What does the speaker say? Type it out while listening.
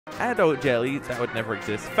Adult jelly, that would never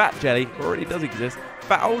exist. Fat jelly already does exist.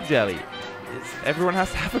 Fat old jelly. Everyone has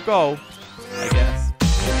to have a goal, I guess.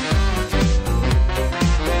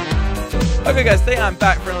 Okay guys, today I'm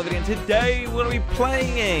back for another video, and today we're going to be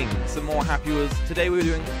playing some more Happy Wheels. Today we're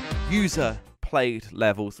doing user played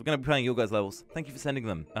levels. We're going to be playing your guys' levels. Thank you for sending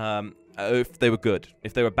them. If they were good.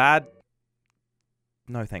 If they were bad,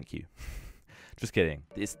 no thank you. Just kidding.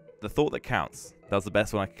 It's the thought that counts. That was the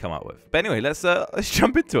best one I could come up with. But anyway, let's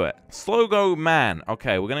jump into it. Slogo Man.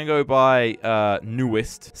 Okay, we're gonna go by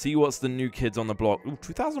newest. See what's the new kids on the block. Ooh,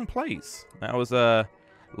 2,000 plays. That was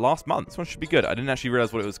last month. This one should be good. I didn't actually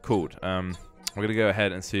realize what it was called. We're gonna go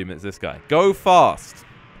ahead and assume it's this guy. Go fast.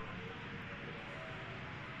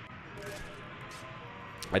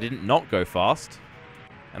 I didn't not go fast,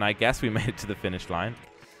 and I guess we made it to the finish line.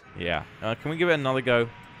 Yeah. Can we give it another go?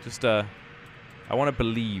 Just I want to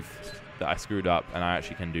believe that I screwed up and I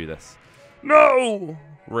actually can do this. No!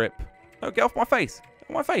 Rip. No, get off my face. Get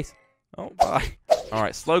off my face. Oh, bye.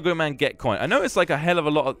 Alright, Slogo Man, get coin. I know it's like a hell of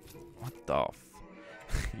a lot of... What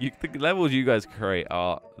the the levels you guys create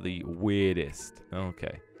are the weirdest.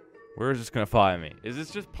 Okay. We're just going to fire me. Is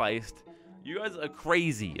this just placed? You guys are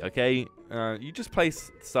crazy, okay? You just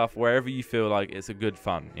place stuff wherever you feel like it's a good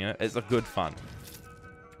fun. You know, it's a good fun.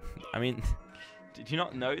 I mean, did you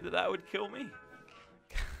not know that that would kill me?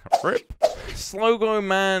 Rip. Slogo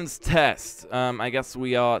Man's test. I guess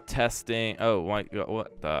we are testing. Oh, my God,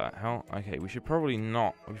 what the hell? Okay, we should probably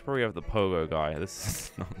not. We should probably have the pogo guy. This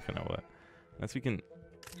is not gonna work. Unless we can.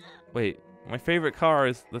 Wait, my favorite car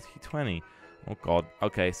is the T20. Oh God.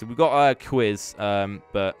 Okay, so we got a quiz.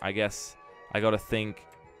 But I guess I gotta think.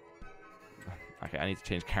 Okay, I need to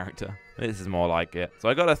change character. This is more like it. So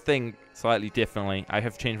I gotta think slightly differently. I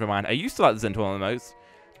have changed my mind. I used to like the Zentorn the most,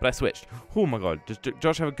 but I switched. Oh my God, does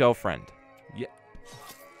Josh have a girlfriend? Yeah.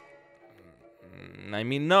 I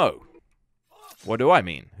mean, no. What do I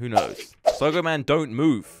mean? Who knows? Slogo Man, don't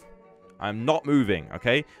move. I'm not moving,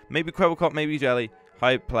 okay? Maybe Quebblecop, maybe Jelly.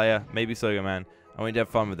 Hi, player. Maybe Slogo Man. I want you to have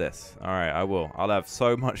fun with this. All right, I will. I'll have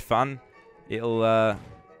so much fun. It'll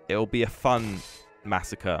be a fun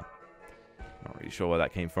massacre. Not really sure where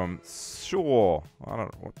that came from. Sure. I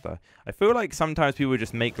don't know what the... I feel like sometimes people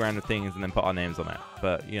just make random things and then put our names on it.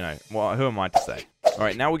 But, you know, who am I to say? All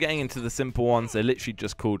right, now we're getting into the simple ones. They're literally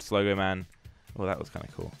just called Slogo Man. Oh, that was kind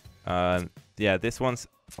of cool. Yeah, this one's...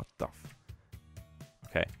 What the...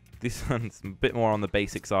 Okay. This one's a bit more on the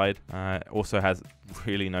basic side. Also has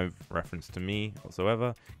really no reference to me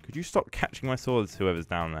whatsoever. Could you stop catching my swords, whoever's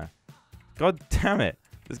down there? God damn it.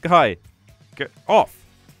 This guy. Get off.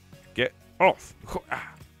 Get off.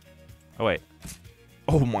 Oh, wait.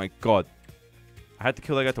 Oh, my God. I had to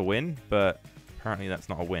kill that guy to win, but apparently that's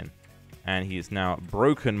not a win. And he has now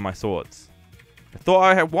broken my swords. I thought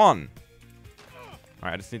I had won.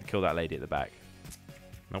 Alright, I just need to kill that lady at the back.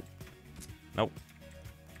 Nope. Nope.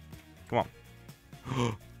 Come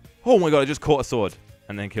on. Oh, my God. I just caught a sword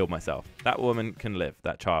and then killed myself. That woman can live.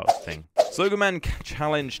 That child thing. Slogo Man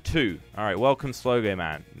Challenge 2. Alright, welcome, Slogo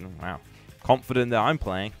Man. Wow. Confident that I'm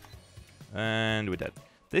playing. And we're dead.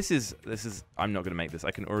 This is I'm not gonna make this.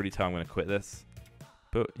 I can already tell I'm gonna quit this.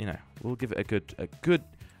 But you know, we'll give it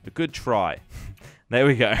a good try. There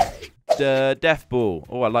we go. The Death Ball.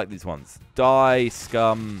 Oh, I like these ones. Die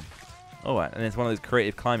Scum. Oh, and it's one of those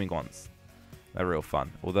creative climbing ones. They're real fun.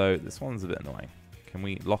 Although this one's a bit annoying. Can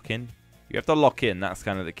we lock in? You have to lock in. That's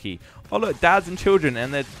kind of the key. Oh look, dads and children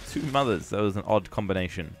and their two mothers. That was an odd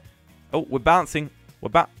combination. Oh, we're bouncing.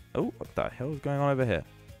 Oh, what the hell is going on over here?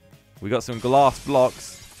 We got some glass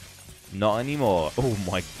blocks. Not anymore. Oh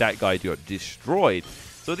my, that guy got destroyed.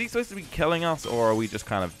 So are these supposed to be killing us or are we just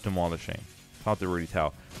kind of demolishing? It's hard to really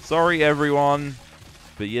tell. Sorry everyone,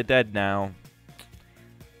 but you're dead now.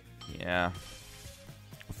 Yeah.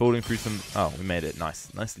 We're falling through some... Oh, we made it.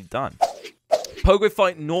 Nice. Nicely done. Pogo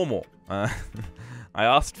fight normal. I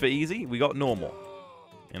asked for easy. We got normal.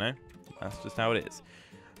 You know? That's just how it is.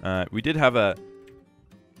 We did have a...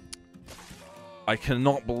 I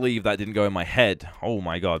cannot believe that didn't go in my head. Oh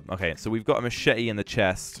my God. Okay, so we've got a machete in the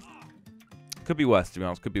chest. Could be worse, to be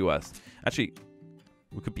honest. Could be worse. Actually,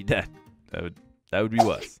 we could be dead. That would be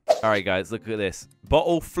worse. All right, guys, look at this.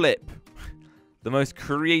 Bottle flip. The most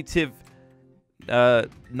creative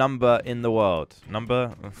number in the world.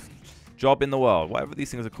 Job in the world. Whatever these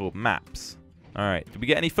things are called. Maps. All right. Did we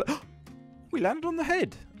get any flip? We landed on the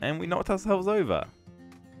head. And we knocked ourselves over.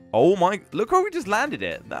 Oh my... Look how we just landed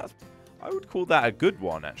it. That's... I would call that a good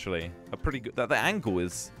one, actually. A pretty good... The angle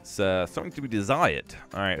is something to be desired.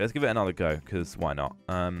 All right, let's give it another go, because why not?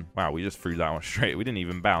 Wow, we just threw that one straight. We didn't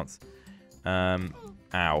even bounce. Ow.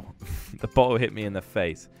 The bottle hit me in the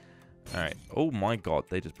face. Alright. Oh my god,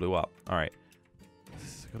 they just blew up. Alright.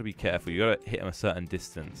 Gotta be careful. You gotta hit them a certain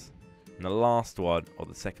distance. And the last one, or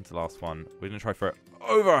the second to last one, we're gonna try for it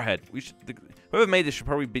over our head. We should. Whoever made this should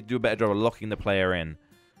probably do a better job of locking the player in.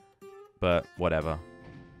 But whatever.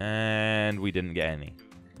 And we didn't get any.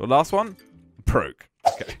 The last one broke.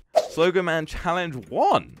 Okay. Slogan Man Challenge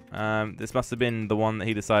 1. This must have been the one that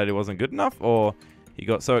he decided wasn't good enough, or he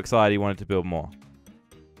got so excited he wanted to build more.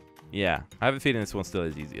 Yeah, I have a feeling this one still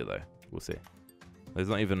is easier though. We'll see. This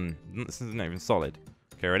isn't even solid.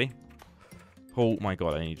 Okay, ready? Oh my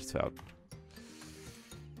god, I nearly just failed.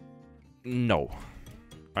 No.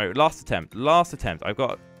 Alright, last attempt. Last attempt. I've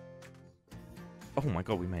got... Oh my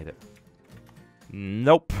god, we made it.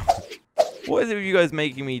 Nope. What is it with you guys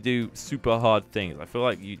making me do super hard things? I feel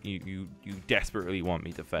like you desperately want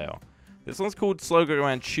me to fail. This one's called Slogan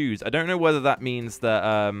Man Choose. I don't know whether that means that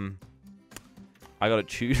I gotta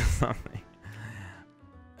choose something.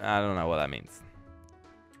 I don't know what that means.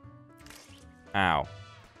 Ow.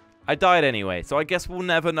 I died anyway, so I guess we'll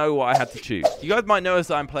never know what I had to choose. You guys might notice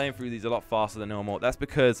that I'm playing through these a lot faster than normal. That's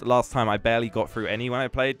because last time I barely got through any when I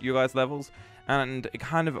played you guys' levels, and it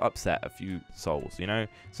kind of upset a few souls, you know?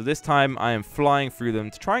 So this time I am flying through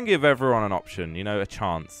them to try and give everyone an option, you know, a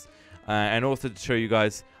chance. And also to show you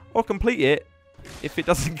guys, or complete it, if it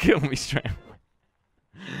doesn't kill me straight away.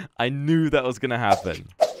 I knew that was going to happen.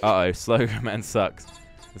 Uh-oh, Slogan Man sucks.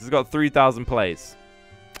 This has got 3,000 plays.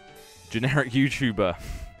 Generic YouTuber.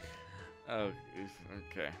 Oh,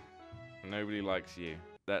 okay. Nobody likes you.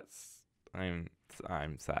 That's... I'm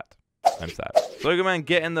sad. I'm sad. Slogan Man,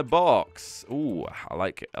 get in the box. Ooh, I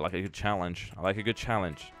like it. I like a good challenge. I like a good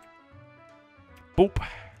challenge. Boop.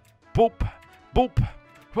 Boop. Boop.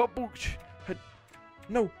 Boop.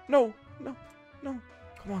 No, no, no, no.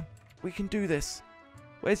 Come on. We can do this.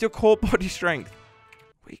 Where's your core body strength?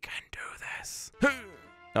 We can do this.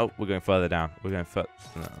 No, we're going further down. We're going further.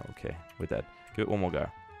 No, okay. We're dead. Give it one more go.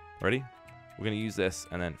 Ready? We're going to use this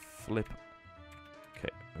and then flip. Okay,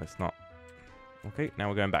 let's not. Okay, now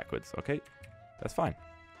we're going backwards. Okay, that's fine.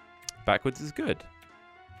 Backwards is good.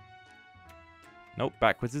 Nope,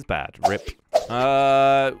 backwards is bad. Rip.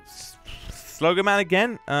 Slogan Man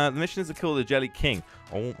again. The mission is to kill the Jelly King.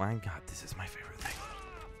 Oh my god, this is my favorite thing.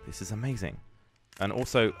 This is amazing. And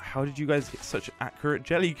also, how did you guys get such accurate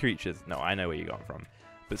jelly creatures? No, I know where you got from.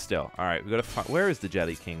 But still, alright, we've got to find... Where is the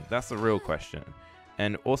Jelly King? That's the real question.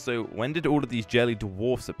 And also, when did all of these jelly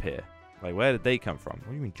dwarfs appear? Like, where did they come from? What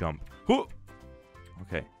do you mean jump? Huh!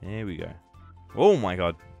 Okay, here we go. Oh my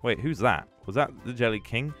god. Wait, who's that? Was that the Jelly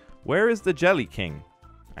King? Where is the Jelly King?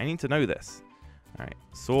 I need to know this. Alright,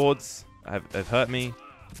 swords have hurt me.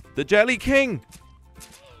 The Jelly King!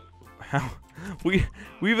 How?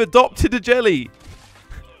 We've adopted a jelly!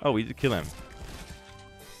 Oh, we did kill him.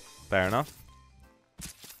 Fair enough.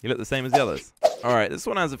 You look the same as the others. Alright, this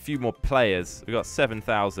one has a few more players. We got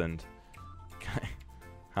 7,000. Okay.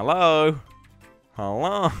 Hello?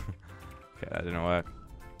 Hello? Okay, that didn't work.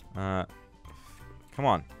 Come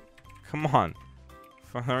on. Come on.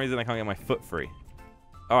 For some reason, I can't get my foot free.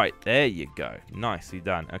 Alright, there you go. Nicely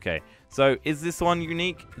done. Okay, so is this one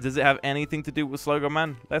unique? Does it have anything to do with Slogan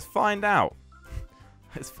Man? Let's find out.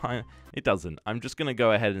 Let's find... It doesn't. I'm just going to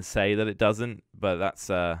go ahead and say that it doesn't, but that's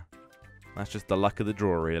just the luck of the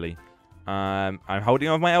draw, really. I'm holding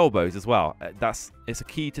on with my elbows as well. It's a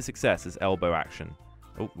key to success, is elbow action.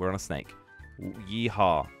 Oh, we're on a snake.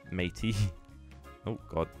 Yeehaw, matey. Oh,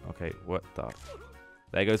 God. Okay, what the...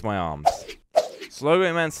 There goes my arms.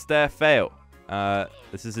 Slogan Man stare fail.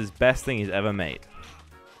 This is his best thing he's ever made.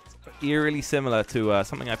 It's eerily similar to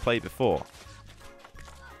something I played before.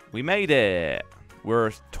 We made it. We're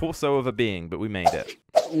a torso of a being, but we made it.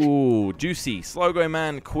 Ooh, juicy. Slogan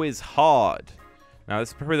Man quiz hard. Now, this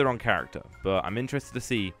is probably the wrong character, but I'm interested to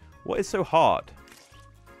see what is so hard.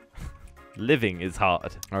 Living is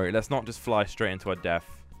hard. All right, let's not just fly straight into our death.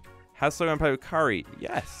 Has Slogan Man played with Curry?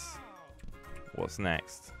 Yes. What's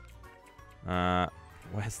next?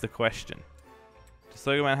 Where's the question? Does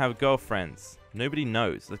Slogan Man have girlfriends? Nobody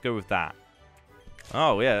knows. Let's go with that.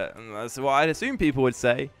 Oh, yeah. That's what I'd assume people would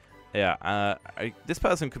say. Yeah, this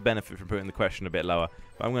person could benefit from putting the question a bit lower,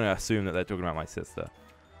 but I'm going to assume that they're talking about my sister.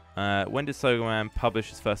 When did Slogan Man publish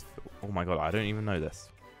his first... Oh my god, I don't even know this.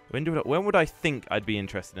 When would I think I'd be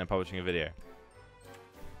interested in publishing a video?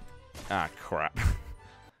 Ah, crap.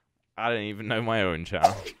 I don't even know my own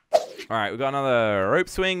channel. Alright, we've got another rope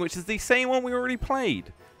swing, which is the same one we already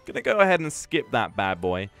played. Gonna go ahead and skip that bad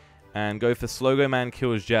boy and go for Slogan Man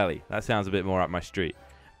kills jelly. That sounds a bit more up my street.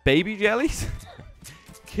 Baby jellies?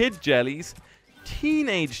 Kid jellies,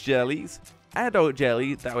 teenage jellies, adult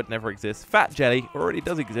jelly, that would never exist, fat jelly, already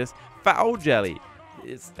does exist, fat old jelly,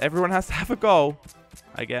 everyone has to have a goal,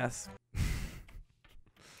 I guess.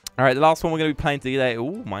 All right, the last one we're going to be playing today.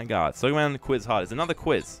 Oh, my God. Soga Man Quiz Hard. It's another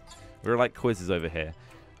quiz. We're like quizzes over here.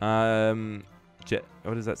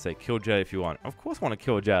 What does that say? Kill Jelly if you want. Of course I want to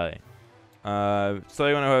kill Jelly. Soga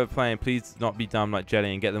Man, whoever playing, please not be dumb like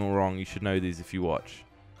Jelly and get them all wrong. You should know these if you watch.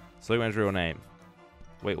 Soga Man's real name.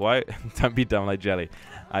 Wait, why? Don't be dumb like Jelly.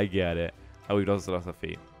 I get it. Oh, we've lost our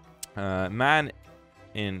feet. Man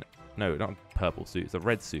in... No, not a purple suit. It's a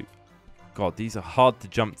red suit. God, these are hard to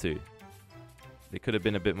jump to. They could have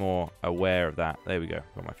been a bit more aware of that. There we go.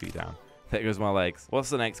 Got my feet down. There goes my legs. What's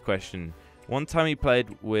the next question? One time he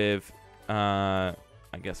played with... I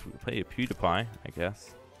guess we played PewDiePie, I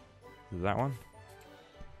guess. Is that one?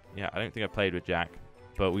 Yeah, I don't think I played with Jack.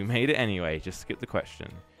 But we made it anyway. Just skip the question.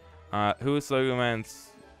 Who is Soga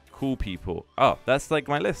Man's cool people? Oh, that's like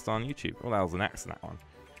my list on YouTube. Well, that was an X in that one.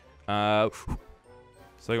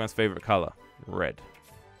 Soga Man's favorite color. Red.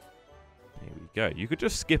 There we go. You could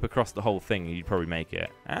just skip across the whole thing and you'd probably make it.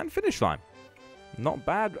 And finish line. Not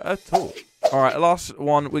bad at all. Alright, the last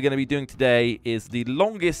one we're going to be doing today is the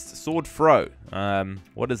longest sword throw.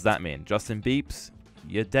 What does that mean? Justin Beeps,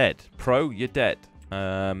 you're dead. Pro, you're dead.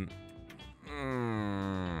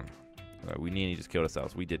 We nearly just killed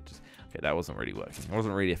ourselves. We did just... Okay, that wasn't really working. I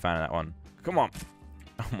wasn't really a fan of that one. Come on.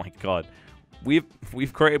 Oh my god. We've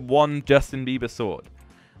created one Justin Bieber sword.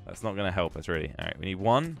 That's not going to help us really. Alright, we need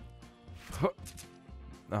one.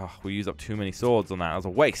 Oh, we used up too many swords on that. That was a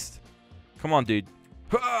waste. Come on, dude.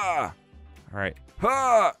 Alright.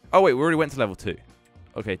 Oh, wait. We already went to level 2.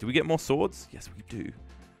 Okay, do we get more swords? Yes, we do.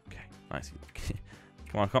 Okay, nice.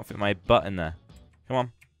 Come on, I can't fit my butt in there. Come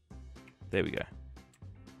on. There we go.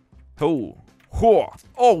 Oh,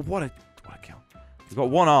 what a kill. We've got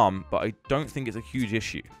one arm, but I don't think it's a huge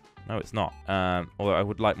issue. No, it's not. Although I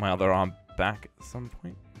would like my other arm back at some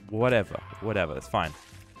point. Whatever, it's fine.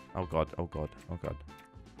 Oh god, oh god, oh god.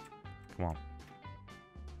 Come on.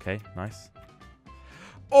 Okay, nice.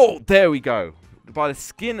 Oh, there we go. By the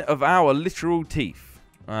skin of our literal teeth.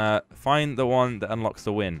 Find the one that unlocks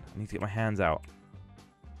the win. I need to get my hands out.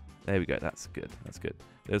 There we go, that's good, that's good.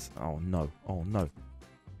 There's, oh no, oh no.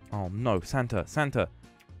 Oh no, Santa.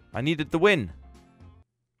 I needed the win.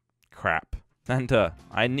 Crap. Santa,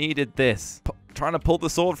 I needed this. Trying to pull the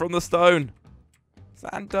sword from the stone.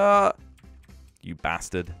 Santa. You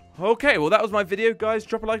bastard. Okay, well that was my video, guys.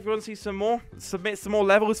 Drop a like if you want to see some more. Submit some more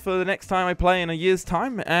levels for the next time I play in a year's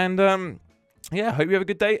time. And yeah, hope you have a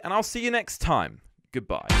good day. And I'll see you next time.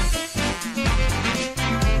 Goodbye.